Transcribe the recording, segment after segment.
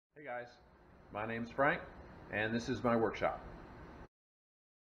Hey guys, my name's Frank and this is my workshop.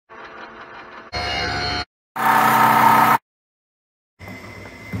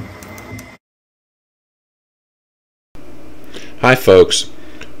 Hi folks,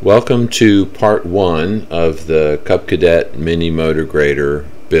 welcome to part one of the Cub Cadet mini motor grader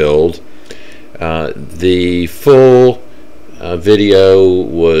build. The full video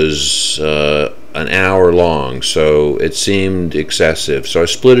was an hour long, so it seemed excessive, so I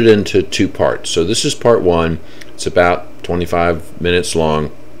split it into two parts. So this is part one. It's about 25 minutes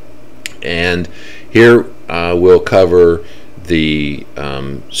long, and here we'll cover the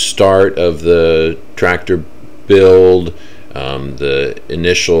start of the tractor build, the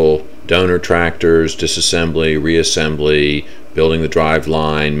initial donor tractors, disassembly, reassembly, building the drive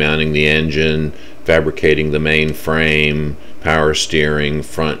line, mounting the engine, fabricating the main frame, power steering,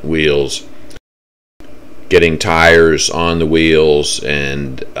 front wheels, getting tires on the wheels,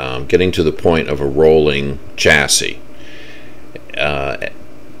 and getting to the point of a rolling chassis.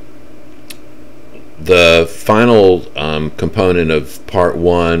 The final component of part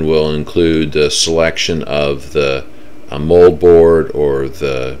one will include the selection of the mold board or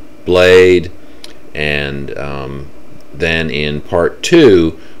the blade, and then in part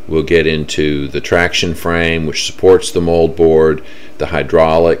two we'll get into the traction frame, which supports the mold board, the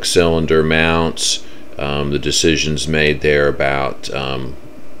hydraulic cylinder mounts, the decisions made there about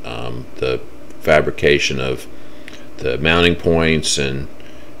the fabrication of the mounting points and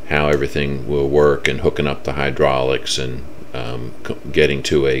how everything will work, and hooking up the hydraulics, and getting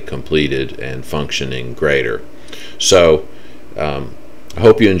to a completed and functioning grader. So I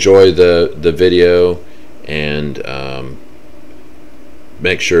hope you enjoy the video, and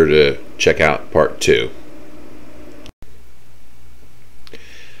make sure to check out part two.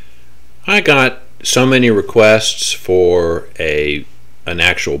 I got so many requests for an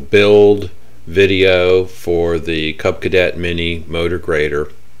actual build video for the Cub Cadet mini motor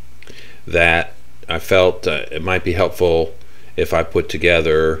grader that I felt it might be helpful if I put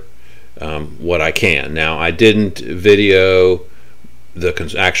together what I can. Now, I didn't video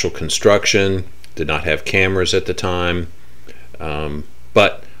the actual construction, did not have cameras at the time,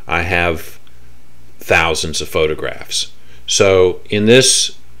 but I have thousands of photographs. So in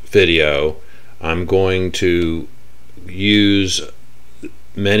this video I'm going to use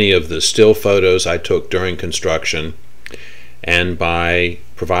many of the still photos I took during construction, and by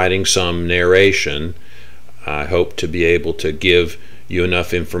providing some narration I hope to be able to give you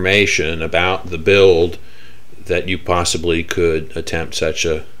enough information about the build that you possibly could attempt such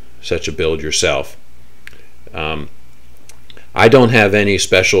a build yourself. I don't have any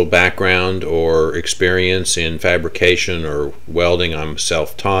special background or experience in fabrication or welding. I'm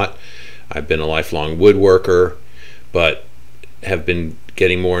self-taught. I've been a lifelong woodworker, but have been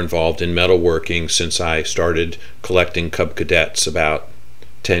getting more involved in metalworking since I started collecting Cub Cadets about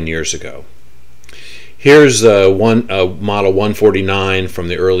 10 years ago. Here's a model 149 from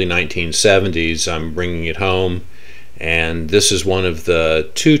the early 1970s. I'm bringing it home, and this is one of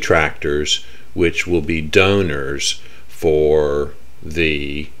the two tractors which will be donors for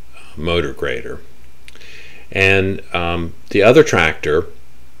the motor grader. And the other tractor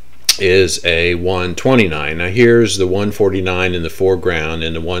is a 129. Now here's the 149 in the foreground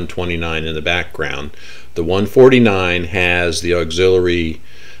and the 129 in the background. The 149 has the auxiliary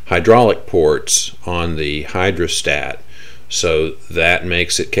hydraulic ports on the hydrostat, so that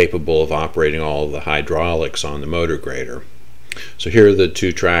makes it capable of operating all of the hydraulics on the motor grader. So here are the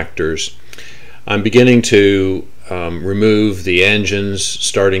two tractors. I'm beginning to remove the engines,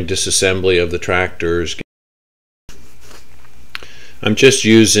 starting disassembly of the tractors. I'm just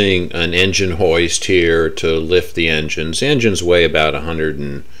using an engine hoist here to lift the engines. The engines weigh about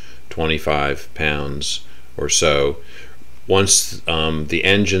 125 pounds or so. Once the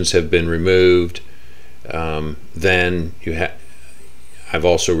engines have been removed, then I've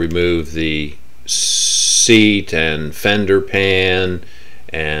also removed the seat and fender pan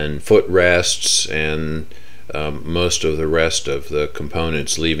and footrests and most of the rest of the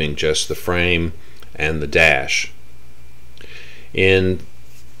components, leaving just the frame and the dash. In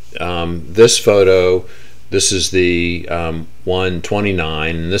this photo, this is the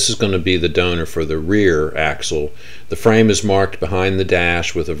 129, and this is going to be the donor for the rear axle. The frame is marked behind the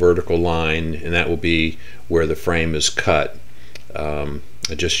dash with a vertical line, and that will be where the frame is cut. I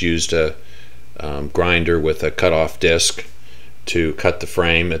just used a grinder with a cutoff disc to cut the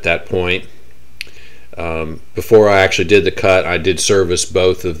frame at that point. Before I actually did the cut, I did service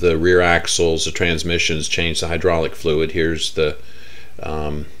both of the rear axles, the transmissions, changed the hydraulic fluid. Here's the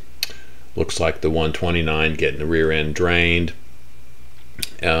looks like the 129 getting the rear end drained.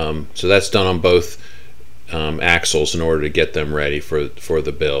 So that's done on both axles in order to get them ready for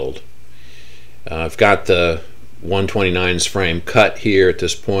the build. I've got the 129's frame cut here at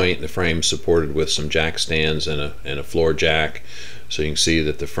this point. The frame's supported with some jack stands and a floor jack, so you can see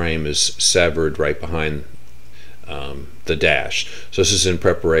that the frame is severed right behind the dash. So this is in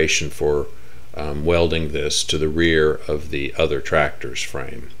preparation for welding this to the rear of the other tractor's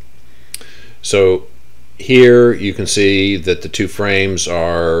frame. So here you can see that the two frames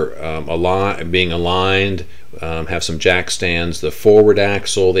are being aligned, have some jack stands. The forward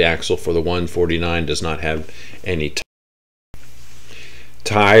axle, the axle for the 149, does not have any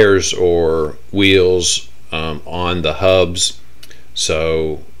tires or wheels on the hubs.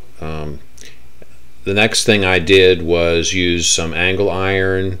 So the next thing I did was use some angle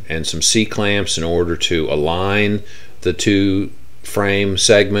iron and some C-clamps in order to align the two frame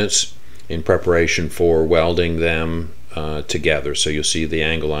segments in preparation for welding them together. So you'll see the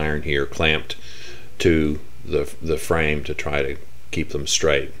angle iron here clamped to the frame to try to keep them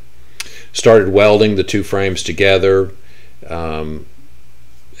straight. Started welding the two frames together and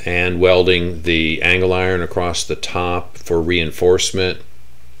welding the angle iron across the top for reinforcement.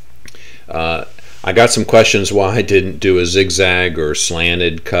 I got some questions why I didn't do a zigzag or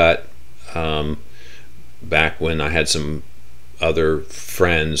slanted cut back when I had some other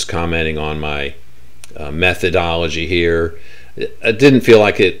friends commenting on my methodology here. I didn't feel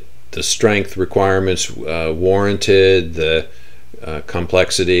like the strength requirements warranted the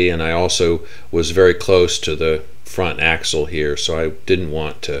complexity, and I also was very close to the front axle here, so I didn't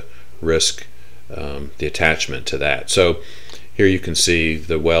want to risk the attachment to that. So here you can see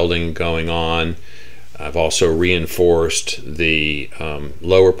the welding going on. I've also reinforced the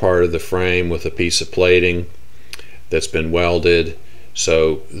lower part of the frame with a piece of plating that's been welded.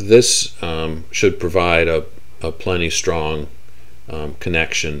 So this should provide a plenty strong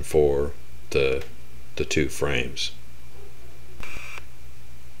connection for the two frames.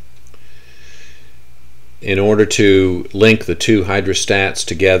 In order to link the two hydrostats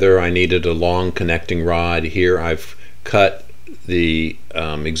together, I needed a long connecting rod. Here I've cut the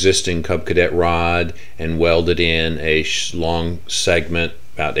existing Cub Cadet rod and welded in a long segment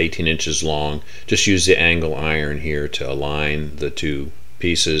about 18 inches long. Just use the angle iron here to align the two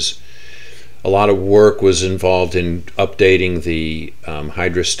pieces. A lot of work was involved in updating the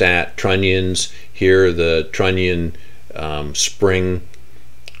hydrostat trunnions. Here the trunnion spring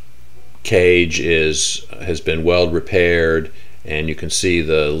cage has been weld repaired, and you can see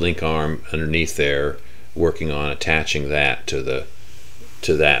the link arm underneath there working on attaching that to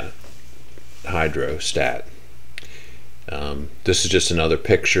that hydrostat. This is just another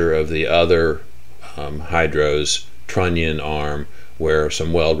picture of the other hydro's trunnion arm where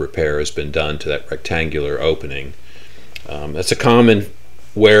some weld repair has been done to that rectangular opening. That's a common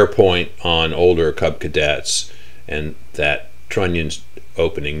wear point on older Cub Cadets, and that trunnion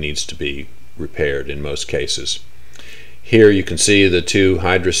opening needs to be repaired in most cases. Here you can see the two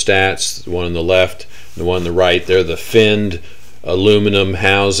hydrostats, the one on the left, the one on the right. They're the finned aluminum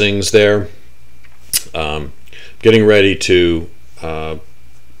housings there. Getting ready to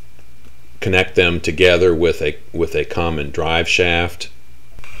connect them together with a common drive shaft.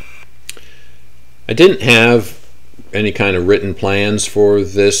 I didn't have any kind of written plans for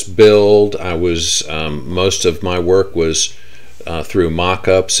this build. Most of my work was through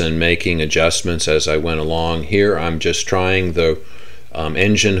mock-ups and making adjustments as I went along. Here I'm just trying the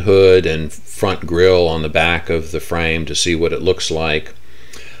engine hood and front grille on the back of the frame to see what it looks like.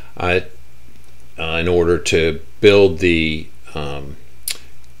 In order to build the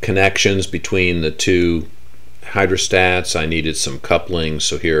connections between the two hydrostats, I needed some couplings,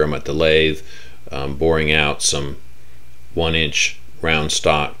 so here I'm at the lathe boring out some 1-inch round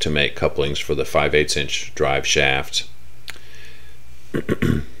stock to make couplings for the 5/8 inch drive shaft.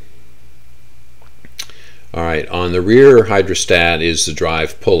 Alright, on the rear hydrostat is the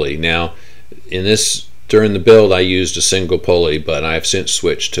drive pulley. Now during the build I used a single pulley, but I've since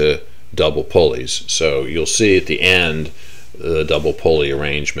switched to double pulleys. So you'll see at the end the double pulley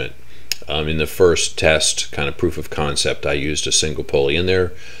arrangement. In the first test kind of proof of concept I used a single pulley, and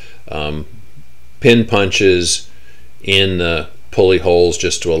there are pin punches in the pulley holes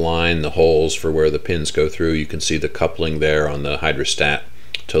just to align the holes for where the pins go through. You can see the coupling there on the hydrostat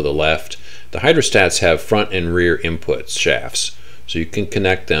to the left. The hydrostats have front and rear inputs shafts, so you can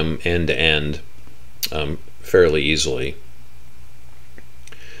connect them end to end fairly easily.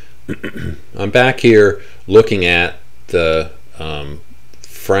 I'm back here looking at the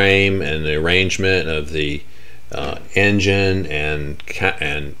frame and the arrangement of the engine and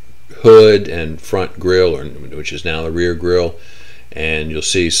hood and front grille, which is now the rear grille, and you'll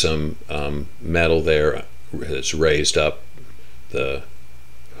see some metal there that's raised up the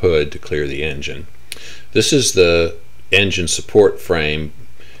hood to clear the engine. This is the engine support frame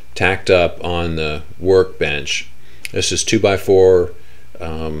tacked up on the workbench. This is 2x4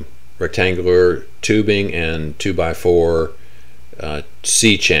 rectangular tubing and 2x4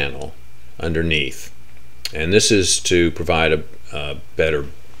 C-channel underneath, and this is to provide a better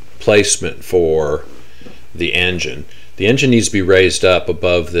placement for the engine. The engine needs to be raised up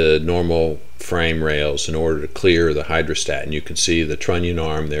above the normal frame rails in order to clear the hydrostat, and you can see the trunnion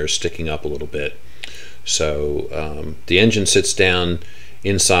arm there sticking up a little bit. So the engine sits down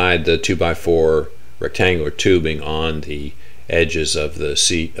inside the 2x4 rectangular tubing on the edges of the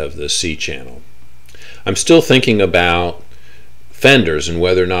C channel. I'm still thinking about fenders and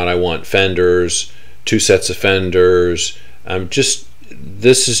whether or not I want fenders, 2 sets of fenders.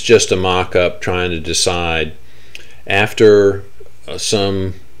 This is just a mock-up trying to decide. After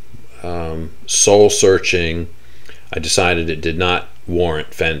some soul searching, I decided it did not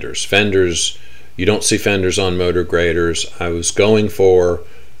warrant fenders. You don't see fenders on motor graders. I was going for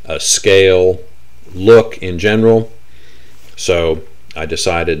a scale look in general, so I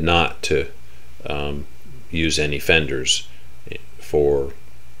decided not to use any fenders for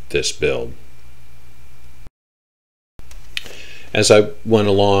this build. As I went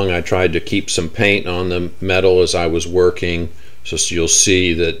along, I tried to keep some paint on the metal as I was working, so you'll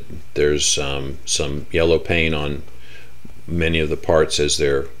see that there's some yellow paint on many of the parts as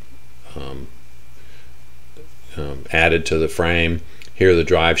they're added to the frame. Here the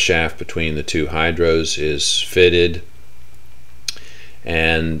drive shaft between the 2 hydros is fitted,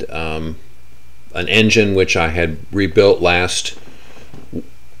 and an engine which I had rebuilt last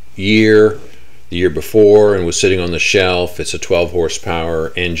year, the year before, and was sitting on the shelf. It's a 12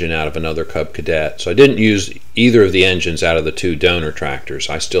 horsepower engine out of another Cub Cadet. So I didn't use either of the engines out of the 2 donor tractors.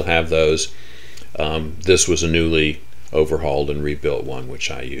 I still have those. This was a newly overhauled and rebuilt one which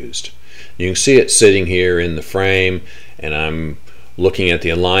I used. You can see it sitting here in the frame, and I'm looking at the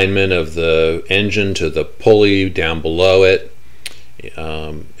alignment of the engine to the pulley down below it,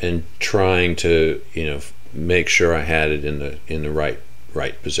 and trying to make sure I had it in the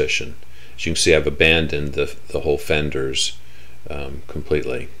right position. As you can see, I've abandoned the whole fenders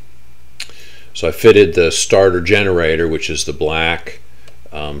completely. So I fitted the starter generator, which is the black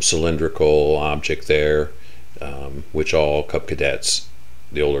cylindrical object there, which all Cub Cadets,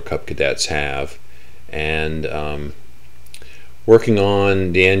 the older Cub Cadets, have. And working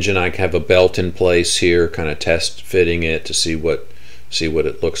on the engine, I have a belt in place here, kind of test fitting it to see what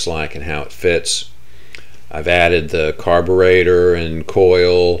it looks like and how it fits. I've added the carburetor and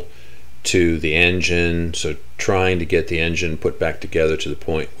coil to the engine, so trying to get the engine put back together to the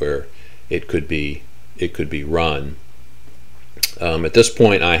point where it could be run. At this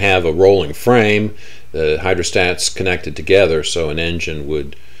point, I have a rolling frame. The hydrostats connected together, so an engine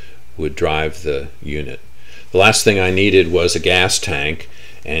would drive the unit. The last thing I needed was a gas tank,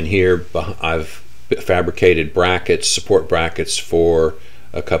 and here I've fabricated brackets, support brackets for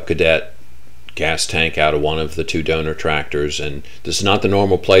a Cub Cadet gas tank out of one of the 2 donor tractors. And this is not the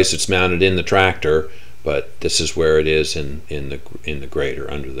normal place it's mounted in the tractor, but this is where it is in the grader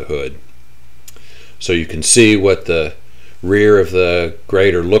under the hood. So you can see what the rear of the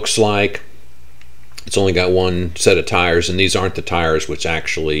grader looks like. It's only got 1 set of tires, and these aren't the tires which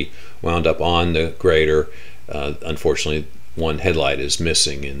actually wound up on the grader. Unfortunately, 1 headlight is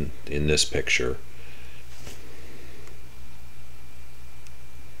missing in this picture.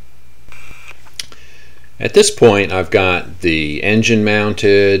 At this point, I've got the engine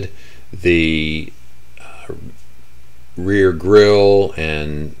mounted, the rear grille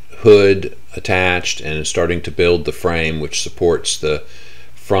and hood attached, and starting to build the frame which supports the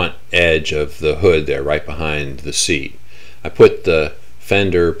front edge of the hood there right behind the seat. I put the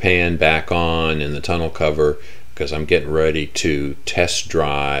fender pan back on and the tonneau cover because I'm getting ready to test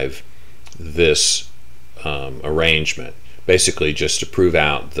drive this arrangement, basically just to prove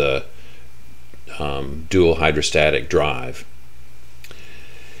out the dual hydrostatic drive.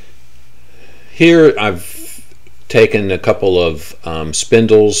 Here I've taken a couple of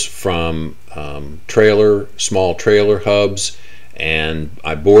spindles from small trailer hubs, and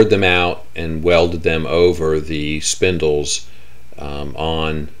I bored them out and welded them over the spindles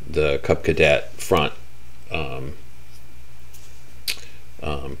on the Cub Cadet front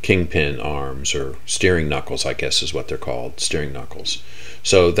kingpin arms, or steering knuckles, I guess is what they're called, steering knuckles.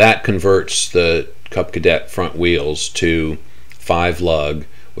 So that converts the Cub Cadet front wheels to 5 lug,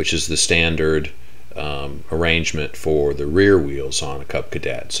 which is the standard arrangement for the rear wheels on a Cub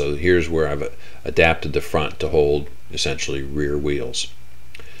Cadet. So here's where I've adapted the front to hold essentially rear wheels.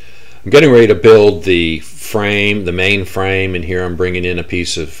 I'm getting ready to build the frame, the main frame, and here I'm bringing in a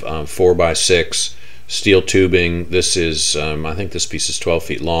piece of 4x6 steel tubing. This is, I think this piece is 12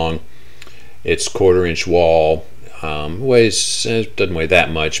 feet long. It's 1/4 inch wall. Weighs, it doesn't weigh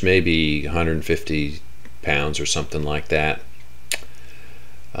that much, maybe 150 pounds or something like that.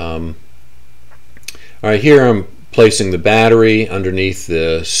 All right, here I'm placing the battery underneath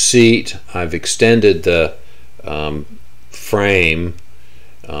the seat. I've extended the frame.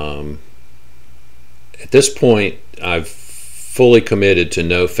 At this point, I've fully committed to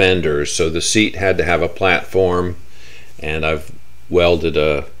no fenders, so the seat had to have a platform, and I've welded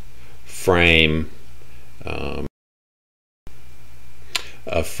a frame of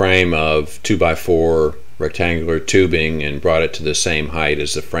 2x4 rectangular tubing and brought it to the same height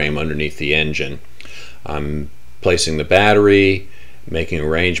as the frame underneath the engine. I'm placing the battery, making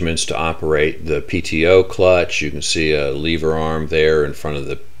arrangements to operate the PTO clutch. You can see a lever arm there in front of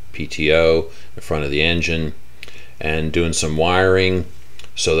the PTO, in front of the engine, and doing some wiring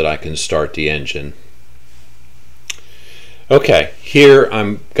so that I can start the engine. Okay, here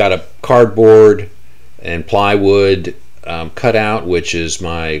I'm got a cardboard and plywood cutout, which is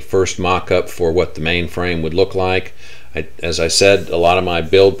my first mock-up for what the main frame would look like. As I said, a lot of my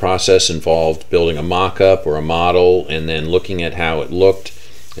build process involved building a mock-up or a model and then looking at how it looked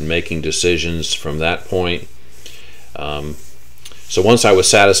and making decisions from that point. So once I was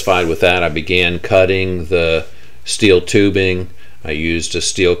satisfied with that, I began cutting the steel tubing. I used a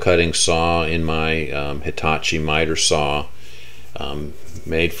steel cutting saw in my Hitachi miter saw,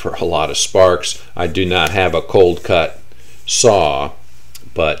 made for a lot of sparks. I do not have a cold cut saw,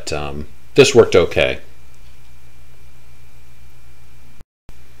 but this worked okay.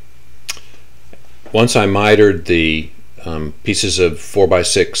 Once I mitered the pieces of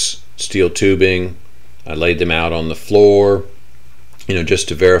 4x6 steel tubing, I laid them out on the floor, just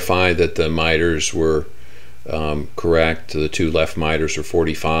to verify that the miters were correct. The two left miters are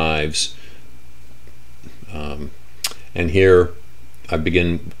 45s. And here I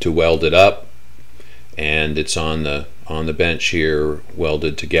begin to weld it up, and it's on the bench here,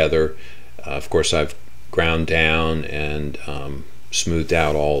 welded together. Of course, I've ground down and smoothed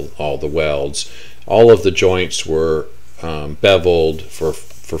out all the welds. All of the joints were beveled for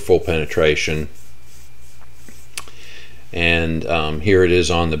full penetration, and here it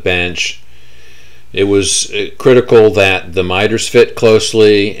is on the bench. It was critical that the miters fit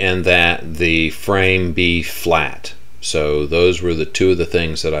closely and that the frame be flat. So those were the two of the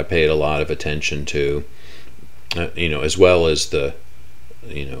things that I paid a lot of attention to, as well as the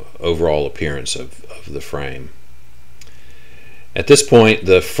overall appearance of the frame. At this point,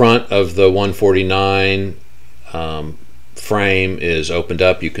 the front of the 149 frame is opened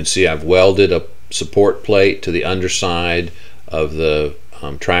up. You can see I've welded a support plate to the underside of the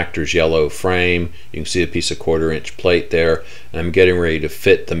tractor's yellow frame. You can see a piece of 1/4 inch plate there, and I'm getting ready to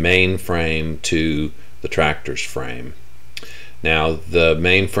fit the main frame to the tractor's frame. Now the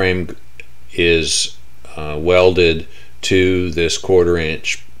main frame is welded to this 1/4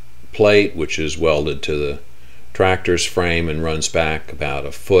 inch plate, which is welded to the tractor's frame and runs back about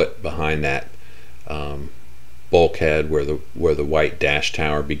a foot behind that bulkhead where the white dash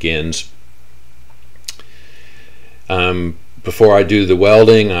tower begins. Before I do the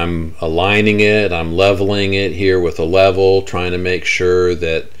welding, I'm aligning it, I'm leveling it here with a level, trying to make sure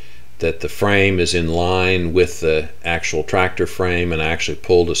that the frame is in line with the actual tractor frame, and I actually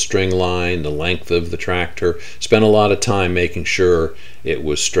pulled a string line the length of the tractor. Spent a lot of time making sure it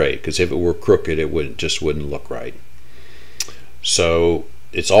was straight, because if it were crooked it just wouldn't look right. So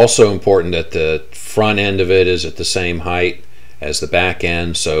it's also important that the front end of it is at the same height as the back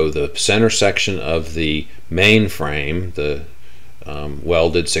end, so the center section of the main frame, the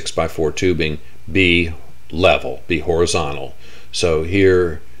welded 6x4 tubing, be level, be horizontal. So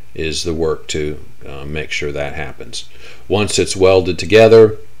here is the work to make sure that happens. Once it's welded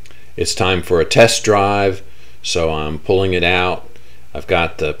together, it's time for a test drive. So I'm pulling it out. I've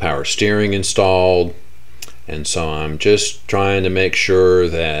got the power steering installed, and so I'm just trying to make sure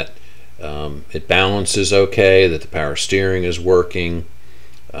that it balances okay, that the power steering is working,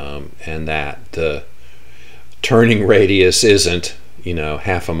 and that the turning radius isn't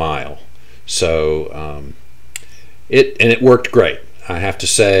half a mile. So it worked great. I have to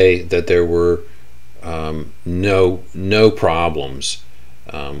say that there were no problems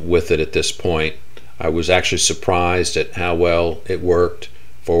with it at this point. I was actually surprised at how well it worked,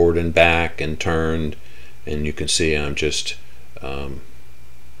 forward and back and turned, and you can see I'm just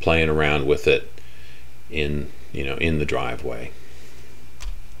playing around with it. in the driveway.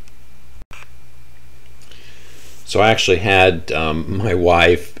 So I actually had my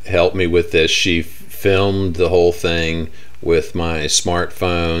wife help me with this. She filmed the whole thing with my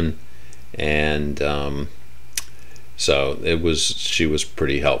smartphone, and so she was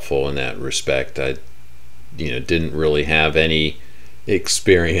pretty helpful in that respect. I didn't really have any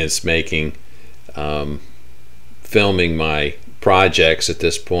experience making filming my projects at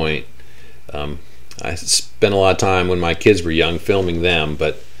this point. I spent a lot of time when my kids were young filming them,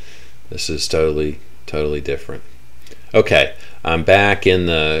 but this is totally different. Okay, I'm back in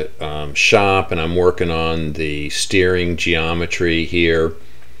the shop, and I'm working on the steering geometry here.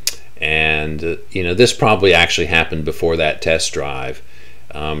 And this probably actually happened before that test drive.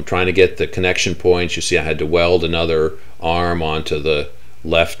 Trying to get the connection points. You see I had to weld another arm onto the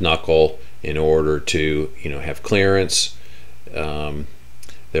left knuckle in order to have clearance.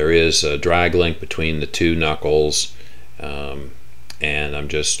 There is a drag link between the two knuckles, and I'm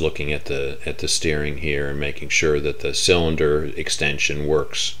just looking at the steering here and making sure that the cylinder extension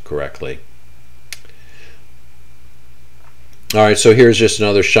works correctly. Alright, so here's just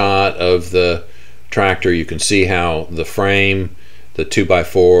another shot of the tractor. You can see how the frame, the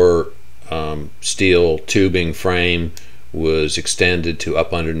 2x4 steel tubing frame, was extended to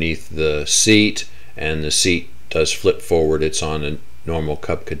up underneath the seat, and the seat does flip forward. It's on a normal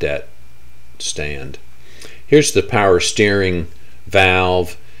Cub Cadet stand. Here's the power steering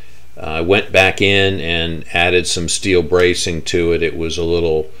valve. I went back in and added some steel bracing to it. It was a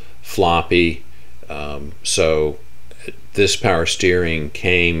little floppy, so this power steering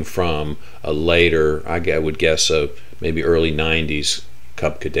came from a later, I would guess, maybe early 90s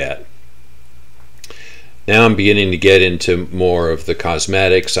Cub Cadet. Now I'm beginning to get into more of the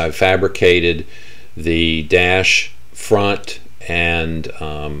cosmetics. I've fabricated the dash front and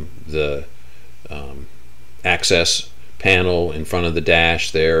the access panel in front of the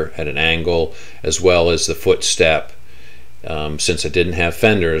dash there at an angle, as well as the footstep. Since I didn't have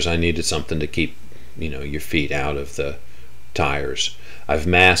fenders, I needed something to keep your feet out of the tires. I've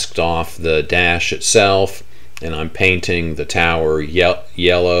masked off the dash itself, and I'm painting the tower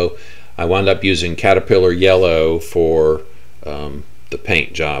yellow. I wound up using Caterpillar yellow for the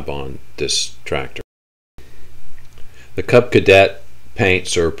paint job on this tractor. The Cub Cadet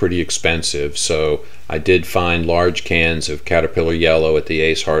paints are pretty expensive, so I did find large cans of Caterpillar yellow at the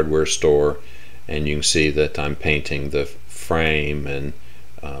Ace Hardware store, and you can see that I'm painting the frame and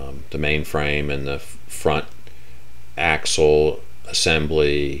the main frame and the front axle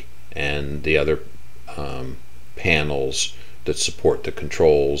assembly and the other panels that support the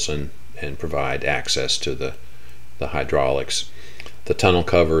controls and provide access to the hydraulics. The tunnel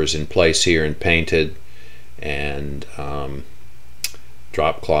cover is in place here and painted, and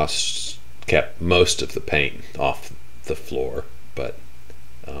drop cloths kept most of the paint off the floor, but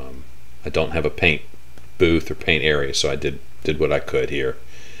I don't have a paint booth or paint area, so I did what I could here.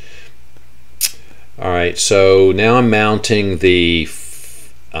 Alright, so now I'm mounting the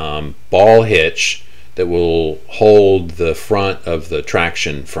ball hitch that will hold the front of the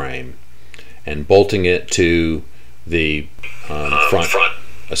traction frame and bolting it to the front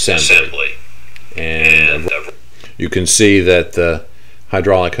assembly. And you can see that the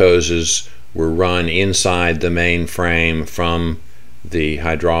hydraulic hoses were run inside the main frame from the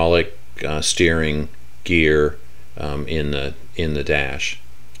hydraulic steering gear in the dash.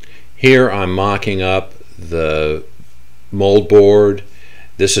 Here I'm mocking up the mold board.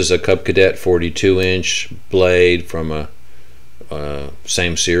 This is a Cub Cadet 42-inch blade from a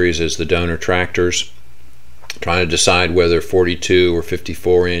same series as the donor tractors. Trying to decide whether 42 or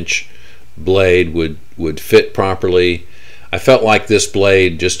 54-inch blade would fit properly. I felt like this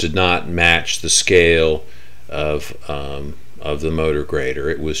blade just did not match the scale of the motor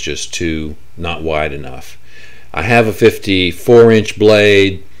grader. It was just not wide enough. I have a 54-inch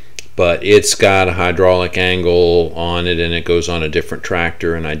blade, but it's got a hydraulic angle on it and it goes on a different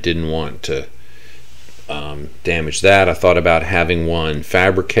tractor, and I didn't want to damage that. I thought about having one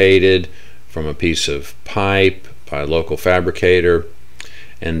fabricated from a piece of pipe by a local fabricator,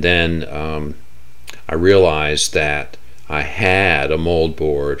 and then I realized that I had a mold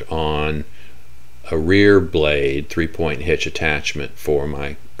board on a rear blade 3-point hitch attachment for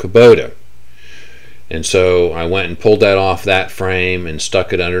my Kubota. And so I went and pulled that off that frame and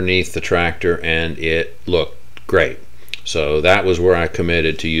stuck it underneath the tractor, and it looked great. So that was where I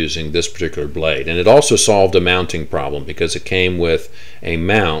committed to using this particular blade. And it also solved a mounting problem because it came with a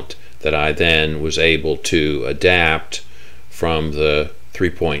mount that I then was able to adapt from the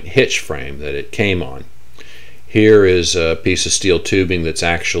 3-point hitch frame that it came on. Here is a piece of steel tubing that's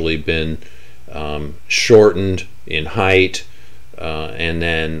actually been shortened in height, and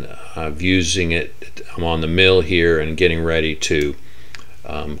then I'm on the mill here and getting ready to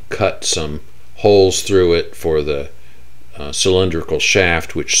cut some holes through it for the cylindrical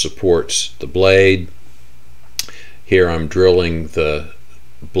shaft which supports the blade. Here I'm drilling the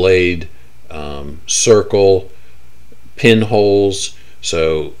blade circle pinholes.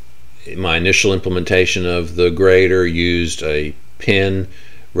 So my initial implementation of the grader used a pin,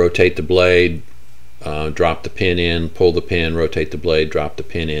 rotate the blade, drop the pin in, pull the pin, rotate the blade, drop the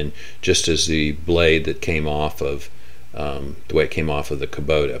pin in, just as the blade that came off of the way it came off of the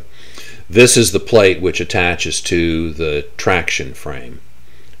Kubota. This is the plate which attaches to the traction frame,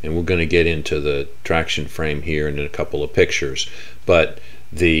 and we're going to get into the traction frame here in a couple of pictures. But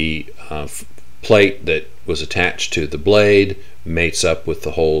the plate that was attached to the blade mates up with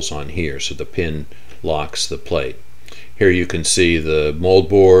the holes on here, so the pin locks the plate. Here you can see the mold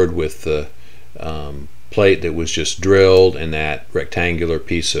board with the plate that was just drilled, and that rectangular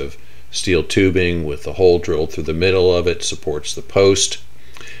piece of steel tubing with the hole drilled through the middle of it supports the post.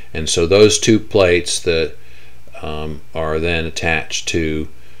 And so those two plates that are then attached to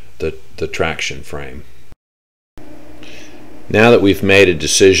the traction frame. Now that we've made a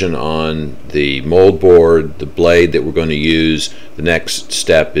decision on the mold board, the blade that we're going to use, the next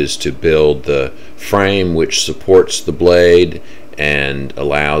step is to build the frame which supports the blade and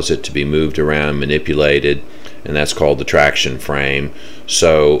allows it to be moved around, manipulated, and that's called the traction frame.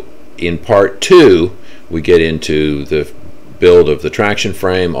 So in part 2 we get into the build of the traction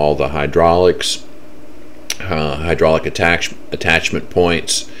frame, all the hydraulics, hydraulic attachment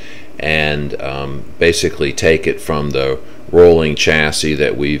points, and basically take it from the rolling chassis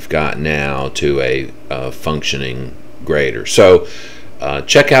that we've got now to a functioning grader. So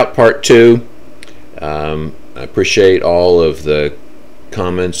check out part 2. I appreciate all of the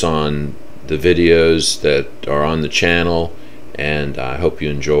comments on the videos that are on the channel, and I hope you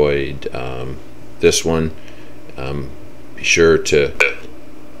enjoyed this one. Be sure to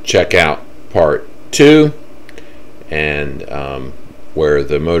check out part 2 and where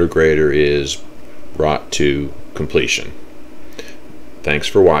the motor grader is brought to completion. Thanks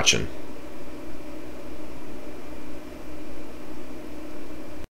for watching.